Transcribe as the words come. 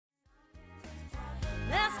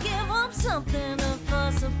something to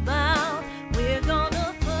fuss about. We're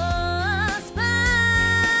gonna fuss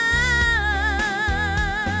fast.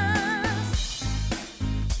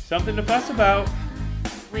 Something to fuss about.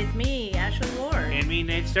 With me, Ashley Ward. And me,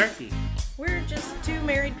 Nate Starkey. We're just two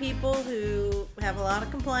married people who have a lot of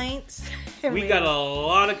complaints. We got a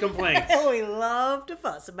lot of complaints. And we love to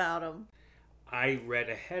fuss about them. I read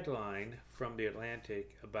a headline from The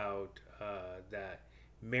Atlantic about that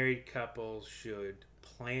married couples should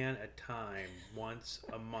plan a time once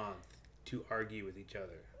a month to argue with each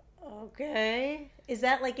other. Okay. Is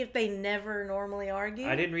that like if they never normally argue?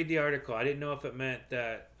 I didn't read the article. I didn't know if it meant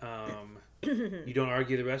that you don't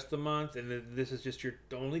argue the rest of the month and this is just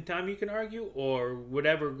the only time you can argue, or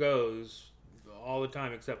whatever goes all the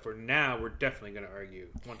time except for now we're definitely going to argue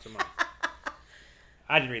once a month.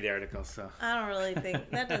 I didn't read the article, so I don't really think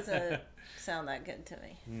that doesn't sound that good to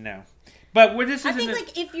me. No, but I think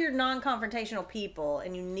like if you're non-confrontational people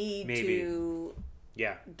and you need to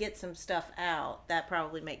get some stuff out, that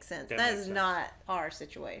probably makes sense. That is not our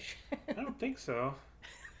situation. I don't think so.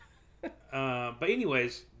 But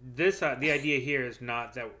anyways, the idea here is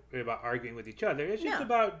not that about arguing with each other. It's just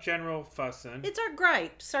about general fussing. It's our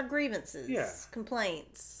gripes, our grievances,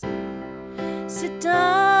 complaints. Sit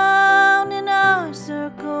down in our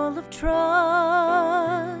circle of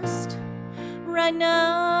trust. Right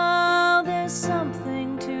now, there's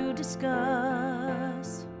something to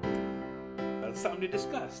discuss. Something to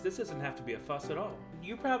discuss. This doesn't have to be a fuss at all.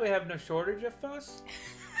 You probably have no shortage of fuss.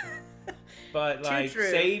 But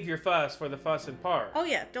save your fuss for the fussing part. Oh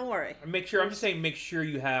yeah, don't worry. I'm just saying, make sure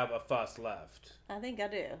you have a fuss left. I think I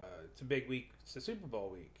do. It's a big week. It's the Super Bowl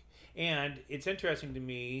week, and it's interesting to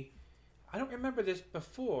me. I don't remember this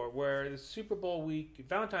before, where the Super Bowl week,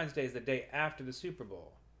 Valentine's Day is the day after the Super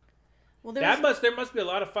Bowl. Well, there must be a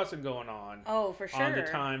lot of fussing going on. Oh, for sure. On the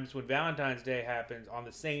times when Valentine's Day happens on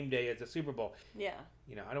the same day as the Super Bowl. Yeah.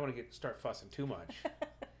 I don't want to start fussing too much.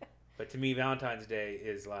 But to me, Valentine's Day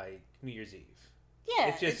is like New Year's Eve. Yeah,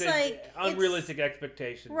 it's just unrealistic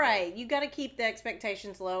expectations. Right, you got to keep the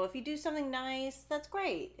expectations low. If you do something nice, that's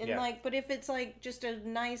great. And but if it's like just if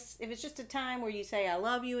it's just a time where you say I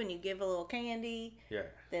love you and you give a little candy,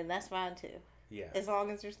 then that's fine too. Yeah, as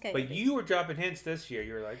long as there's candy. But you were dropping hints this year.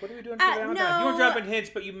 You were like, "What are we doing for Valentine's?" No, you were dropping hints,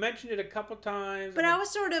 but you mentioned it a couple times. But I was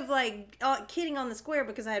sort of like kidding on the square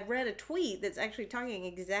because I had read a tweet that's actually talking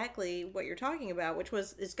exactly what you're talking about, which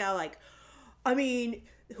was this guy like, I mean,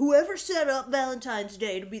 whoever set up Valentine's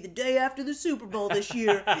Day to be the day after the Super Bowl this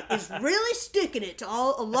year is really sticking it to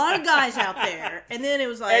a lot of guys out there. And then it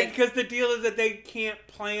was like... Because the deal is that they can't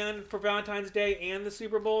plan for Valentine's Day and the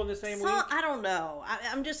Super Bowl in the same week? I don't know.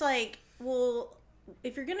 I'm just like, well,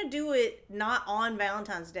 if you're going to do it not on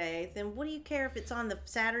Valentine's Day, then what do you care if it's on the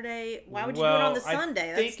Saturday? Why would you do it on the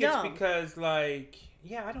Sunday? That's dumb. I think it's because, I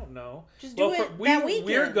don't know. Just do it that weekend.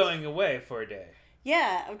 We're going away for a day.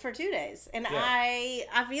 Yeah, for 2 days. And I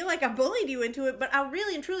feel like I bullied you into it, but I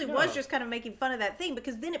really and truly was just kind of making fun of that thing,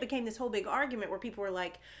 because then it became this whole big argument where people were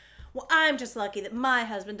like, well, I'm just lucky that my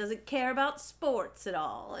husband doesn't care about sports at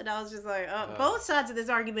all. And I was just like, both sides of this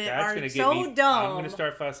argument are so dumb. I'm going to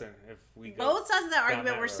start fussing if we go. Both sides of that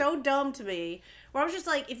argument were so dumb to me, where I was just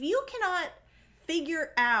like, if you cannot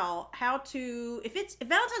figure out how to, if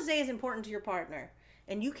Valentine's Day is important to your partner,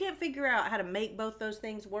 and you can't figure out how to make both those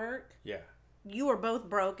things work, you are both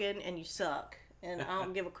broken and you suck, and I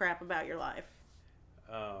don't give a crap about your life.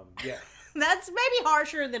 That's maybe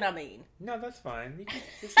harsher than I mean. No, that's fine.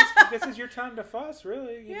 This is your time to fuss,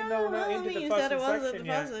 really. Even though we're not into the fussing section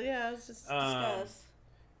yet. It's just discuss.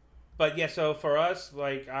 But yeah, so for us,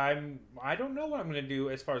 I don't know what I'm going to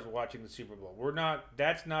do as far as watching the Super Bowl.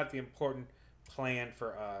 That's not the important plan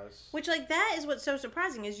for us. Which, that is what's so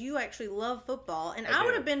surprising, is you actually love football, and I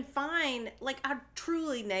would have been fine. I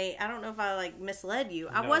truly, Nate, I don't know if I misled you.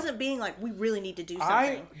 No. I wasn't being we really need to do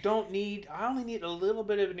something. I only need a little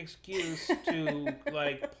bit of an excuse to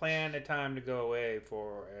plan a time to go away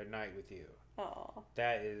for a night with you. Oh,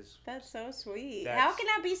 that's so sweet. How can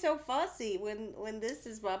I be so fussy when this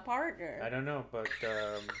is my partner? I don't know, but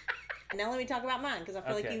now let me talk about mine, because I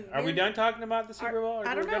feel like you. Are we done talking about the Super Bowl?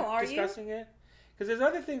 I don't know. Are discussing it? Because there's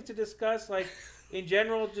other things to discuss, in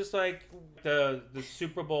general, just the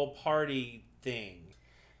Super Bowl party thing.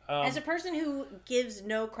 As a person who gives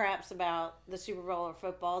no craps about the Super Bowl or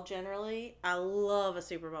football generally, I love a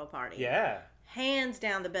Super Bowl party. Yeah. Hands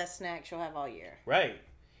down the best snacks you'll have all year. Right.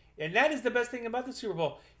 And that is the best thing about the Super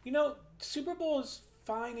Bowl. Super Bowl is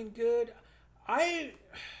fine and good. It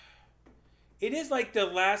is the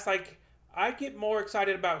last, I get more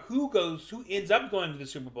excited about who ends up going to the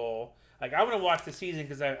Super Bowl. I want to watch the season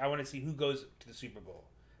because I want to see who goes to the Super Bowl.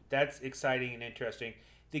 That's exciting and interesting.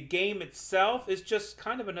 the game itself is just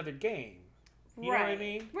kind of another game. You know what I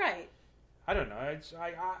mean? Right. I don't know. I'm It's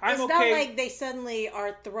okay. not like they suddenly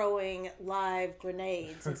are throwing live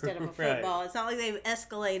grenades instead of a football. It's not like they've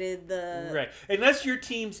escalated the... Right. Unless your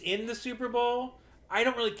team's in the Super Bowl, I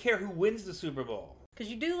don't really care who wins the Super Bowl. Because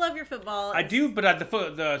you do love your football. I do, but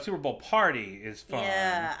the Super Bowl party is fun.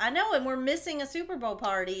 Yeah, I know, and we're missing a Super Bowl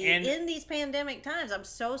party in these pandemic times. I'm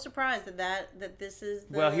so surprised that this is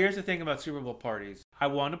the... Well, here's the thing about Super Bowl parties. I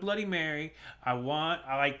want a Bloody Mary. You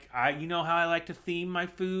know how I like to theme my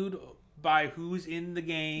food by who's in the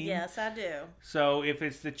game. Yes, I do. So if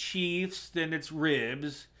it's the Chiefs, then it's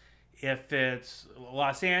ribs. If it's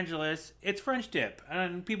Los Angeles, it's French dip.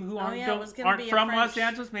 And people who aren't from Los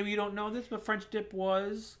Angeles, maybe you don't know this, but French dip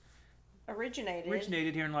was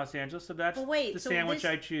originated here in Los Angeles. So that's the sandwich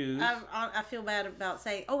I choose. I feel bad about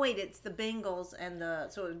saying, it's the Bengals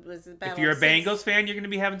and so it was the battle. If you're a Bengals fan, you're going to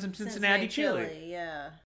be having some Cincinnati chili.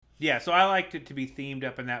 Yeah. Yeah, so I liked it to be themed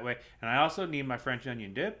up in that way. And I also need my French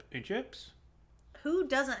onion dip and chips. Who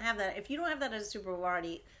doesn't have that? If you don't have that at a Super Bowl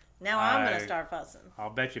party, now I'm going to start fussing.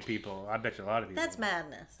 I'll bet you a lot of people. That's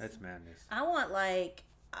madness. I want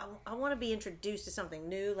I want to be introduced to something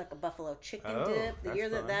new, like a buffalo chicken dip. The year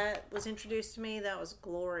that was introduced to me, that was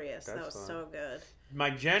glorious. That was so good.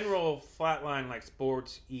 My general flatline,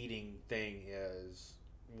 sports eating thing is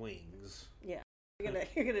wings. Yeah.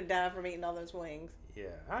 You're gonna die from eating all those wings. Yeah,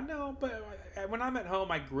 I know, but when I'm at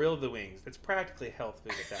home, I grill the wings. It's practically health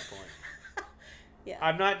food at that point. Yeah.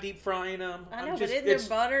 I'm not deep frying them. I know, but isn't there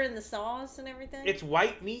butter in the sauce and everything? It's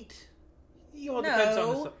white meat. Depends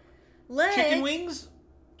on the legs.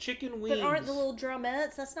 Chicken wings. But aren't the little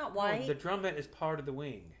drumettes? That's not white. No, the drumette is part of the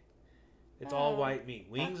wing. It's all white meat.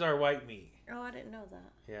 Wings are white meat. Oh, I didn't know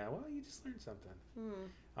that. Yeah, well, you just learned something.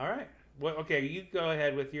 All right. Well, okay, you go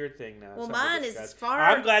ahead with your thing now. Well, mine is as far...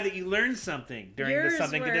 I'm glad that you learned something during the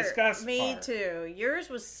something to discuss Me part. Yours too. Yours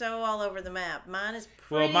was so all over the map. Mine is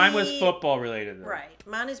pretty... Well, mine was football related, though. Right.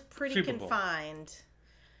 Mine is pretty confined.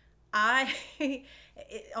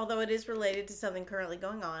 Although it is related to something currently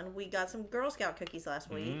going on, we got some Girl Scout cookies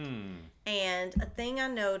last week. And a thing I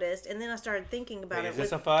noticed, and then I started thinking about it. Is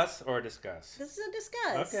this a fuss or a discuss? This is a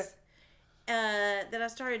discuss. Okay. That I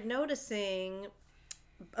started noticing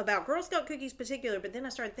about Girl Scout cookies in particular, but then I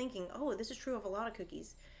started thinking, this is true of a lot of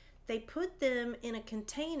cookies. They put them in a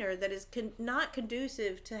container that is not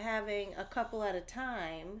conducive to having a couple at a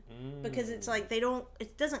time because it's like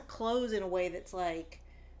it doesn't close in a way that's like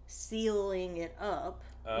sealing it up.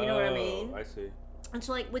 You know what I mean? I see. And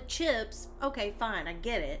so with chips, okay, fine, I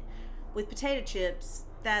get it. With potato chips,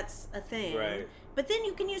 that's a thing. Right. But then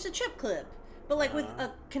you can use a chip clip. But with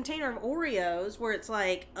a container of Oreos where it's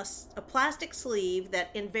like a plastic sleeve that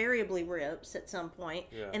invariably rips at some point,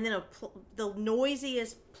 and then the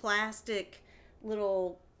noisiest plastic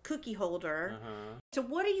little cookie holder. So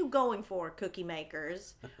what are you going for, cookie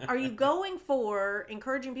makers? Are you going for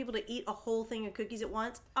encouraging people to eat a whole thing of cookies at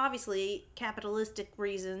once? Obviously, capitalistic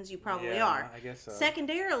reasons you probably are. I guess so.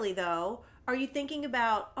 Secondarily, though, are you thinking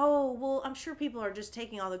about, I'm sure people are just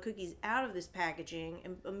taking all the cookies out of this packaging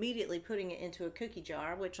and immediately putting it into a cookie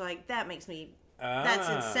jar, which, that makes me... That's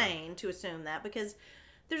insane to assume that, because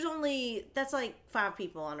that's 5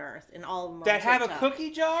 people on Earth, and all of them that have a cookie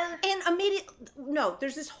jar? And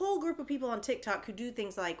there's this whole group of people on TikTok who do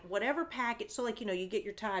things like whatever package, so you get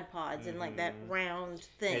your Tide Pods and that round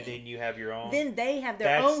thing. And then you have your own... Then they have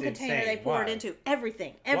their own container insane. They pour Why? it into.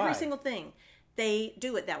 Everything. Every single thing. They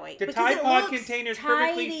do it that way. The Tide Pod container's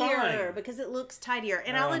perfectly fine. Because it looks tidier.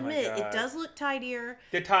 And I'll admit, it does look tidier.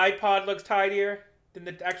 The Tide Pod looks tidier than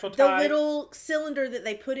the actual Tide? The little cylinder that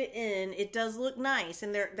they put it in, it does look nice.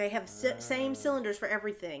 And they have same cylinders for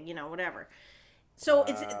everything, whatever. So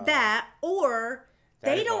it's that, or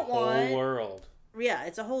they don't want... the whole world. Yeah,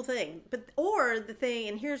 it's a whole thing. Or the thing,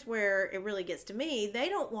 and here's where it really gets to me, they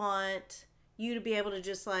don't want you to be able to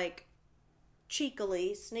just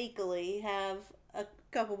cheekily, sneakily have a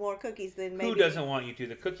couple more cookies than maybe... Who doesn't want you to?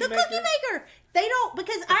 The cookie maker? The cookie maker! They don't,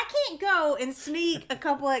 because I can't go and sneak a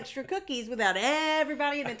couple extra cookies without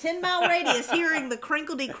everybody in a 10-mile radius hearing the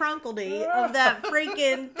crinkledy-crunkledy of that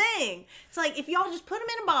freaking thing. It's if y'all just put them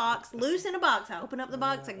in a box, loose in a box, I open up the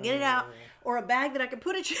box, I get it out, or a bag that I can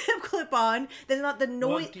put a chip clip on that's not the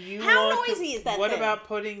noise. How noisy is that What thing? about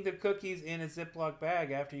putting the cookies in a Ziploc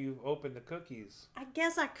bag after you've opened the cookies? I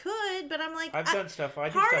guess I could, but I'm I've done stuff. I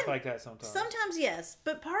do stuff like that sometimes. Sometimes, yes.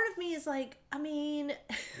 But part of me is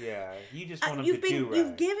yeah, you just want them you've to do right.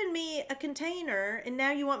 You've given me a container, and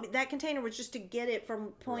now you want me... That container was just to get it from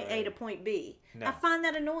point A to point B. No. I find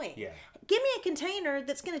that annoying. Yeah. Give me a container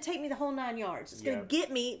that's going to take me the whole 9 yards. It's going to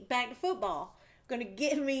get me back to football. gonna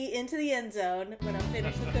get me into the end zone when I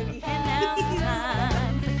finish the cookie. And now it's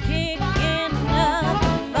time for kicking up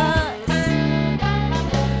the fuss.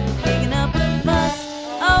 Kicking up the fuss.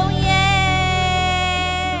 Oh, yeah.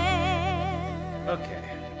 Okay,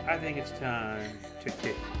 I think it's time to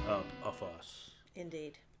kick up a fuss.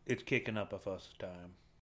 Indeed. It's kicking up a fuss time.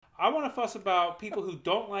 I want to fuss about people who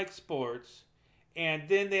don't like sports, and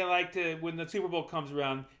then they like to, when the Super Bowl comes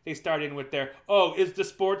around, they start in with their, oh, is the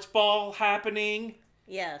sports ball happening?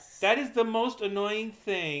 Yes. That is the most annoying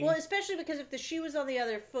thing. Well, especially because if the shoe was on the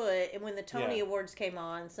other foot, and when the Tony Yeah. Awards came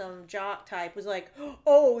on, some jock type was like,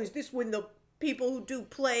 oh, is this when the people who do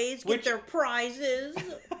plays get their prizes?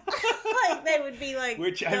 Like, they would be like,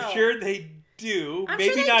 Which no. I'm sure they do. I'm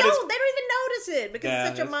Maybe sure they not don't. They don't even notice it because Yeah, it's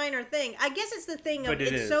such a that's- minor thing. I guess it's the thing of But it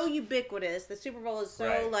it's is. so ubiquitous. The Super Bowl is so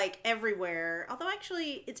Right. like everywhere. Although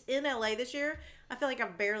actually it's in LA this year. I feel like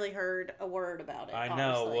I've barely heard a word about it. I know.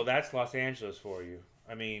 honestly. Well, that's Los Angeles for you.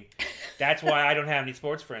 I mean, that's why I don't have any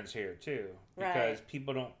sports friends here, too. Because Right.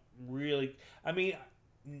 people don't really... I mean,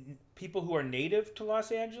 people who are native to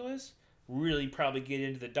Los Angeles really probably get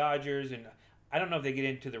into the Dodgers. And I don't know if they get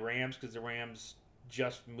into the Rams because the Rams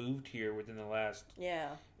just moved here within the last... Yeah.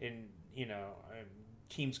 And, you know,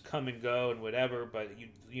 teams come and go and whatever. But,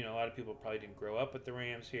 you know, a lot of people probably didn't grow up with the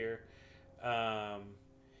Rams here.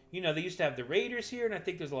 You know, they used to have the Raiders here, and I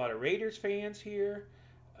think there's a lot of Raiders fans here.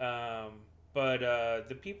 But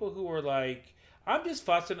the people who are like, I'm just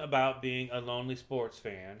fussing about being a lonely sports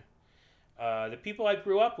fan. The people I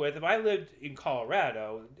grew up with, if I lived in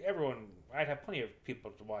Colorado, I'd have plenty of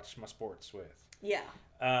people to watch my sports with. Yeah.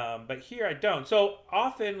 But here I don't. So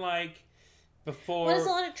often, like, before... Well, there's a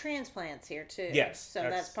lot of transplants here, too. Yes. So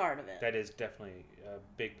that's part of it. That is definitely a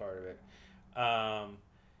big part of it.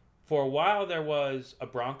 For a while, there was a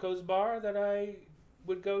Broncos bar that I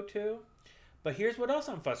would go to. But here's what else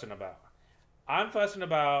I'm fussing about. I'm fussing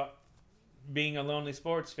about being a lonely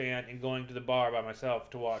sports fan and going to the bar by myself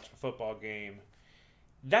to watch a football game.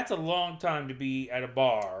 That's a long time to be at a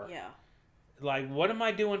bar. Yeah. Like, what am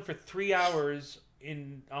I doing for 3 hours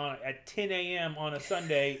at 10 a.m. on a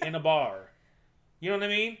Sunday in a bar? You know what I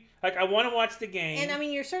mean? Like, I want to watch the game. And I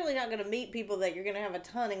mean, you're certainly not going to meet people that you're going to have a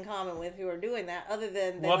ton in common with who are doing that, other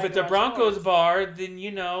than. Well, if it's a Broncos bar, then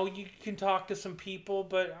you know you can talk to some people,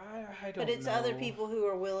 but I don't know. But it's other people who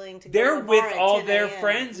are willing to. They're go to a with bar at all 10 their a.m.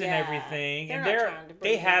 friends and Yeah. everything, They're and not trying to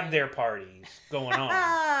bring they you have in. their parties going on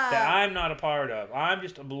that I'm not a part of. I'm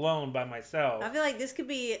just alone by myself. I feel like this could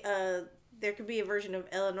be there could be a version of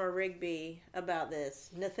Eleanor Rigby about this.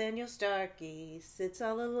 Nathaniel Starkey sits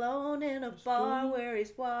all alone in a bar where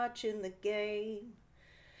he's watching the game.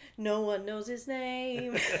 No one knows his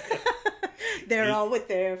name. They're all with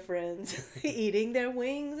their friends, eating their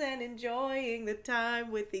wings and enjoying the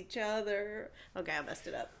time with each other. Okay, I messed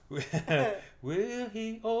it up. Will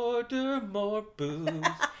he order more booze?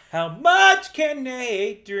 How much can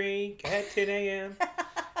Nate drink at 10 a.m.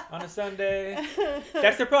 on a Sunday?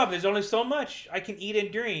 That's the problem. There's only so much I can eat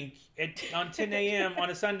and drink on 10 a.m. on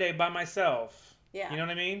a Sunday by myself. Yeah. You know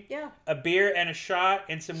what I mean? Yeah. A beer and a shot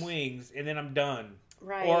and some wings, and then I'm done.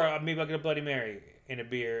 Right. Or maybe I'll get a Bloody Mary and a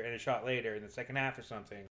beer and a shot later in the second half or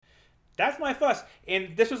something. That's my fuss.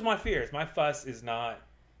 And this was my fears. My fuss is not...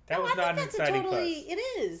 That was not an exciting fuss. It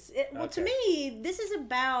is. Well, to me, this is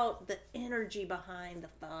about the energy behind the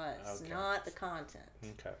fuss, not the content.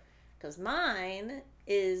 Okay. Because mine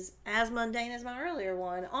is as mundane as my earlier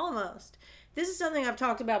one, almost. This is something I've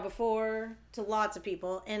talked about before to lots of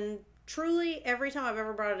people, and truly, every time I've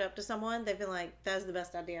ever brought it up to someone, they've been like, that's the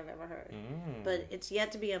best idea I've ever heard. But it's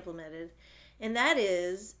yet to be implemented. And that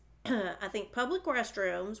is, I think public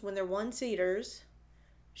restrooms, when they're one-seaters,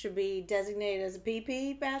 should be designated as a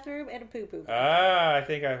pee-pee bathroom and a poo-poo bathroom. Ah, I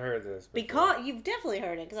think I've heard this before. Because you've definitely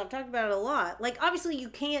heard it, because I've talked about it a lot. Like, obviously, you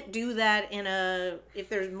can't do that if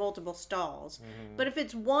there's multiple stalls. Mm-hmm. But if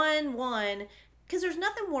it's one, because there's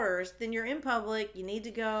nothing worse than you're in public, you need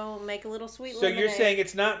to go make a little sweet So lemonade. you're saying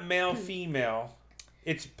it's not male-female,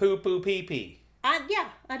 it's poo-poo-pee-pee. Yeah,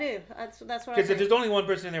 I do. That's what I Because think. there's only one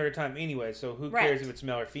person in there at a time anyway, so who Right. cares if it's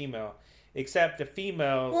male or female? Except the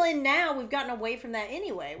female... Well, and now we've gotten away from that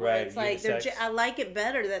anyway. Where Right, it's like, they're unisex. I like it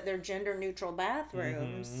better that they're gender-neutral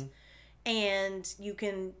bathrooms. Mm-hmm. And you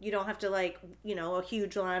don't have to a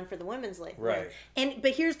huge line for the women's room. Right.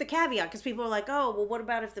 But here's the caveat, because people are like, oh, well, what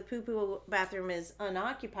about if the poo-poo bathroom is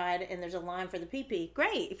unoccupied and there's a line for the pee-pee?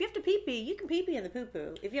 Great. If you have to pee-pee, you can pee-pee in the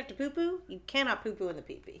poo-poo. If you have to poo-poo, you cannot poo-poo in the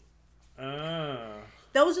pee-pee. Ah.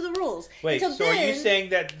 Those are the rules. Wait, And so are you then- saying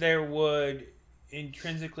that there would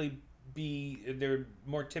intrinsically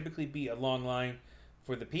more typically be a long line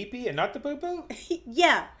For the pee-pee and not the poo-poo?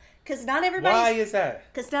 Yeah, because not everybody's... Why is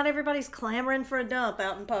that? Because not everybody's clamoring for a dump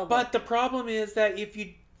out in public. But the problem is that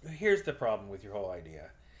here's the problem with your whole idea.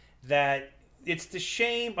 That it's the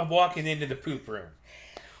shame of walking into the poop room.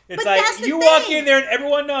 It's like, you walk in there and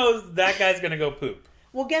everyone knows that guy's going to go poop.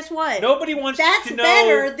 Well, guess what? Nobody wants to know. That's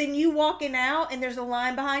better than you walking out and there's a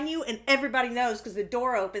line behind you and everybody knows because the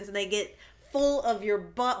door opens and they get full of your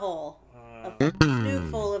butthole. A snoot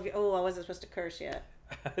full of your... Oh, I wasn't supposed to curse yet.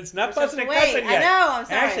 It's not fussing and cussing yet. I know, I'm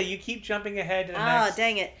sorry. Actually, you keep jumping ahead to the next... Oh,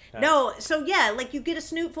 dang it. No, so yeah, like you get a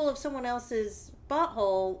snoot full of someone else's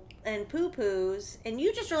butthole and poo-poos, and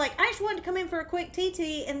you just are like, I just wanted to come in for a quick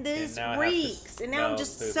TT, and this reeks. And now I'm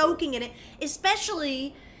just soaking in it.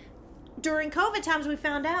 Especially during COVID times, we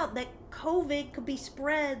found out that COVID could be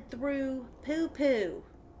spread through poo-poo.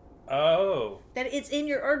 Oh. That it's in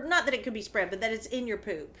your... Or not that it could be spread, but that it's in your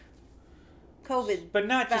poop. COVID But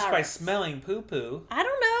not just virus. by smelling poo-poo. I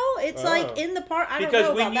don't know. It's like in the part. I don't know because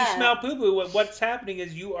about when you that. smell poo-poo, what's happening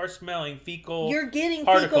is you are smelling fecal You're getting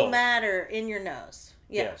particles. fecal matter in your nose.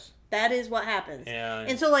 Yeah. Yes. That is what happens.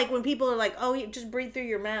 And so, like, when people are like, oh, you just breathe through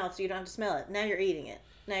your mouth so you don't have to smell it. Now you're eating it.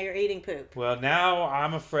 Now you're eating poop. Well, now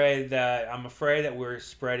I'm afraid that we're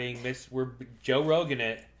spreading we're Joe Rogan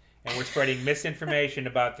it, and we're spreading misinformation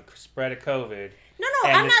about the spread of COVID. No,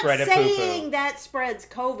 I'm not saying that spreads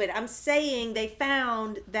COVID. I'm saying they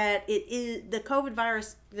found that it is the COVID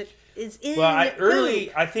virus that is in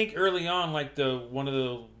poop. I think early on, like one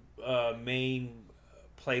of the main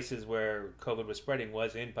places where COVID was spreading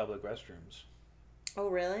was in public restrooms. Oh,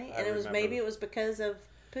 really? And maybe it was because of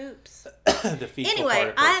poops. The fecal anyway,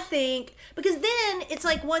 particles. I think because then it's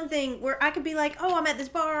like one thing where I could be like, oh, I'm at this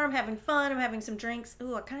bar, I'm having fun, I'm having some drinks.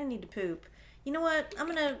 Ooh, I kind of need to poop. You know what? I'm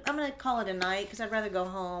gonna call it a night because I'd rather go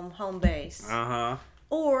home base.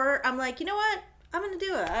 Or I'm like, you know what? I'm gonna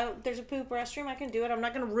do it. There's a poop restroom. I can do it. I'm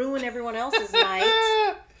not gonna ruin everyone else's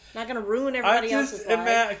night. Not gonna ruin everybody else's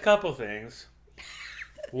life. A couple things.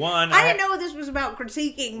 One, I didn't know this was about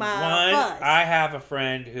critiquing my fuss. I have a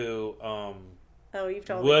friend who you've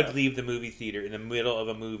told would leave the movie theater in the middle of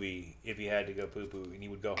a movie if he had to go poo poo, and he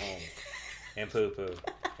would go home and poo poo,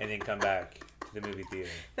 and then come back to the movie theater.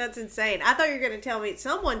 That's insane. I thought you were going to tell me.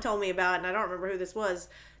 Someone told me about it, and I don't remember who this was.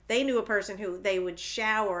 They knew a person who they would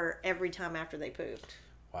shower every time after they pooped.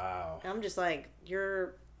 Wow. I'm just like,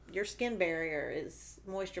 your skin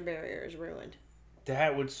moisture barrier is ruined.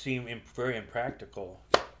 That would seem very impractical.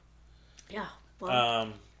 Yeah.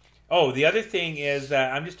 Well. The other thing is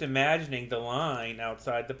that I'm just imagining the line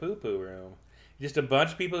outside the poo-poo room. Just a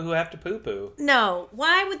bunch of people who have to poo-poo. No.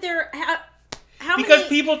 Why would there... Because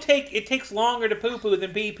it takes longer to poo-poo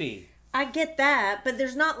than pee-pee. I get that, but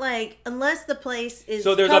there's not like... Unless the place is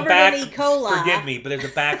so there's covered in E. coli. Forgive me, but there's a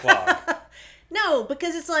backlog. No,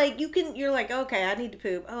 because it's like, you're like, okay, I need to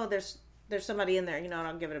poop. Oh, there's somebody in there. You know what?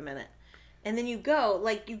 I'll give it a minute. And then you go,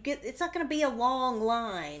 like, it's not going to be a long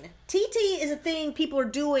line. TT is a thing people are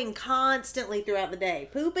doing constantly throughout the day.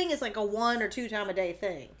 Pooping is like a 1 or 2 time a day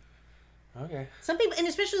thing. Okay. Some people, and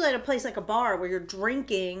especially at a place like a bar where you're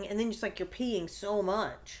drinking and then just like you're peeing so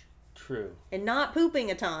much. True. And not pooping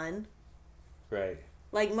a ton. Right.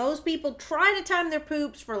 Like most people try to time their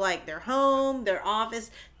poops for like their home, their office.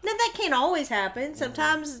 Now that can't always happen.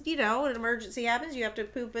 Sometimes, an emergency happens. You have to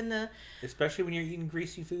poop in the... Especially when you're eating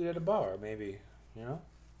greasy food at a bar, maybe, Well,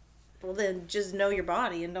 then just know your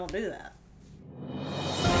body and don't do that.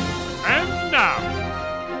 And now,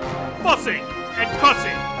 fussing and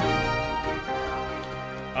cussing.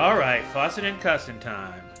 All right, fussing and cussing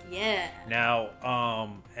time. Yeah. Now,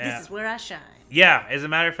 this is where I shine. Yeah, as a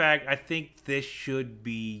matter of fact, I think this should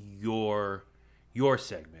be your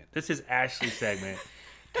segment. This is Ashley's segment.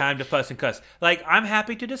 Time to fuss and cuss. Like, I'm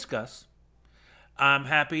happy to discuss. I'm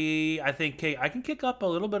happy. I think I can kick up a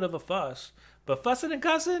little bit of a fuss. But fussing and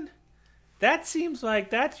cussing, that seems like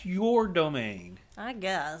that's your domain. I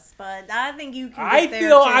guess, but I think you can I get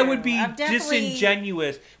feel there too. I would be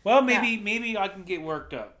disingenuous. Well, maybe I can get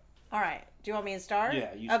worked up. All right. Do you want me to start?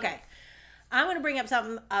 Yeah, you start. Okay. I'm going to bring up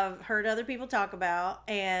something I've heard other people talk about,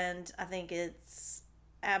 and I think it's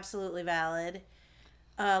absolutely valid.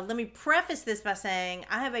 Let me preface this by saying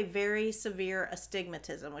I have a very severe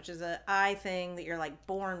astigmatism, which is an eye thing that you're like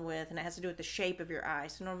born with, and it has to do with the shape of your eye.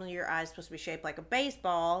 So normally your eye is supposed to be shaped like a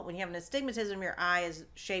baseball. When you have an astigmatism, your eye is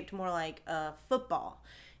shaped more like a football.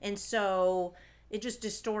 And so it just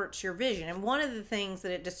distorts your vision. And one of the things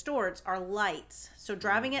that it distorts are lights. So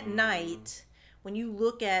driving at night, when you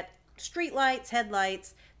look at street lights,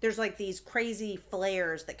 headlights, there's like these crazy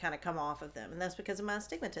flares that kind of come off of them, and that's because of my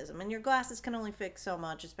astigmatism. And your glasses can only fix so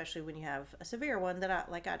much, especially when you have a severe one that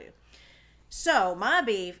I do. So, my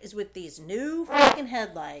beef is with these new fucking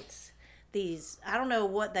headlights. These, I don't know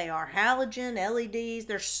what they are, halogen, LEDs.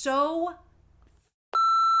 They're so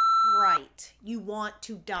bright. You want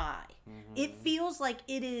to die. Mm-hmm. It feels like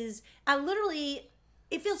it is,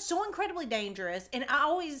 it feels so incredibly dangerous. And I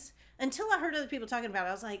always, until I heard other people talking about it,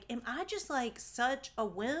 I was like, am I just like such a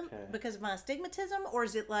wimp because of my astigmatism? Or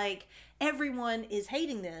is it like everyone is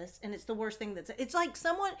hating this and it's the worst thing it's like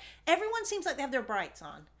everyone seems like they have their brights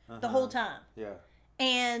on the whole time. Yeah.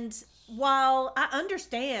 And while I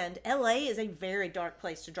understand LA is a very dark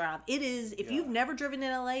place to drive, it is, if you've never driven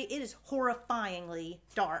in LA, it is horrifyingly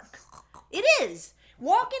dark. It is.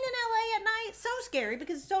 Walking in LA at night, so scary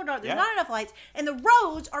because it's so dark. There's not enough lights. And the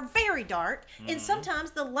roads are very dark. Mm-hmm. And sometimes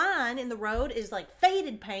the line in the road is like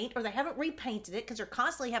faded paint or they haven't repainted it because they're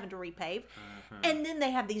constantly having to repave. Mm-hmm. And then they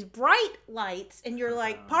have these bright lights. And you're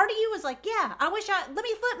like, part of you is like, yeah, let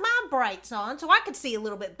me put my brights on so I could see a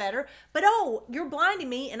little bit better. But you're blinding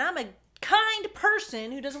me and I'm a kind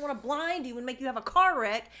person who doesn't want to blind you and make you have a car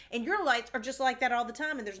wreck. And your lights are just like that all the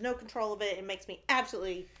time. And there's no control of it. It makes me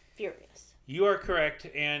absolutely furious. You are correct,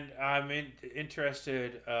 and I'm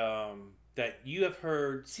interested that you have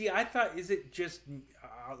heard. See, I thought, is it just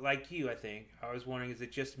like you? I think I was wondering, is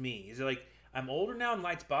it just me? Is it like I'm older now and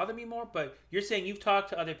lights bother me more? But you're saying you've talked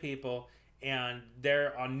to other people, and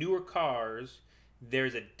they're on newer cars.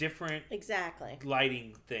 There's a different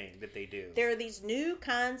lighting thing that they do. There are these new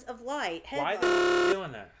kinds of light. Why are they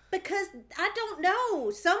doing that? Because I don't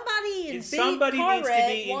know. Somebody needs to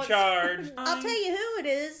be in charge. I'll tell you who it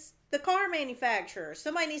is. The car manufacturer.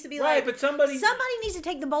 Somebody needs to be but somebody needs to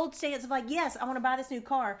take the bold stance of like, yes, I want to buy this new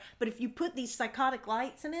car, but if you put these psychotic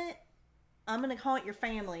lights in it, I'm going to haunt your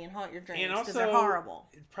family and haunt your dreams because they're horrible.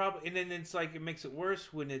 And then it's like it makes it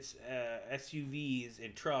worse when it's SUVs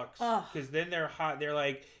and trucks because then they're hot. They're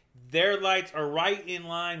like their lights are right in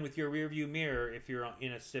line with your rear view mirror if you're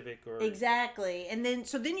in a Civic or exactly. And then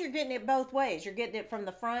you're getting it both ways. You're getting it from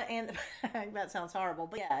the front and the back. That sounds horrible,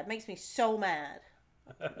 but yeah, it makes me so mad.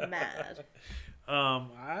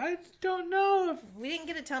 I don't know if we didn't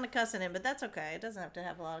get a ton of cussing in, but that's okay. It doesn't have to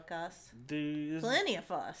have a lot of cuss. Plenty of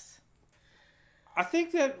fuss. I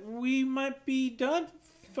think that we might be done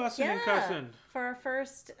fussing and cussing for our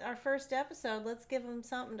first episode. Let's give them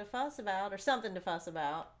something to fuss about, or something to fuss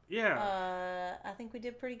about. Yeah. I think we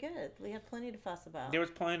did pretty good. We had plenty to fuss about. There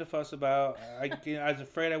was plenty to fuss about. I was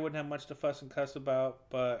afraid I wouldn't have much to fuss and cuss about,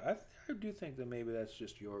 but I do think that maybe that's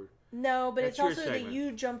just your. No, but it's also that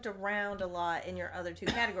you jumped around a lot in your other two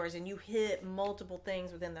categories, and you hit multiple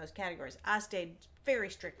things within those categories. I stayed very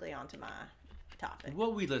strictly onto my topic.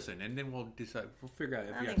 Well, we listen, and then we'll decide. We'll figure out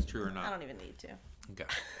if that's true or not. I don't even need to. Okay.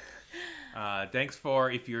 Thanks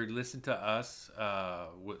if you're listening to us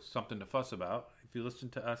with something to fuss about. If you listen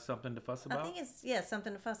to us, something to fuss about. I think it's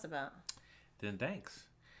something to fuss about. Then thanks,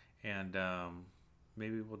 and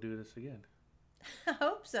maybe we'll do this again. I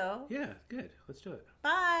hope so. Yeah, good. Let's do it.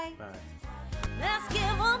 Bye. Bye. Let's give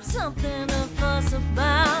them something to fuss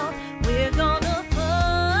about. We're gonna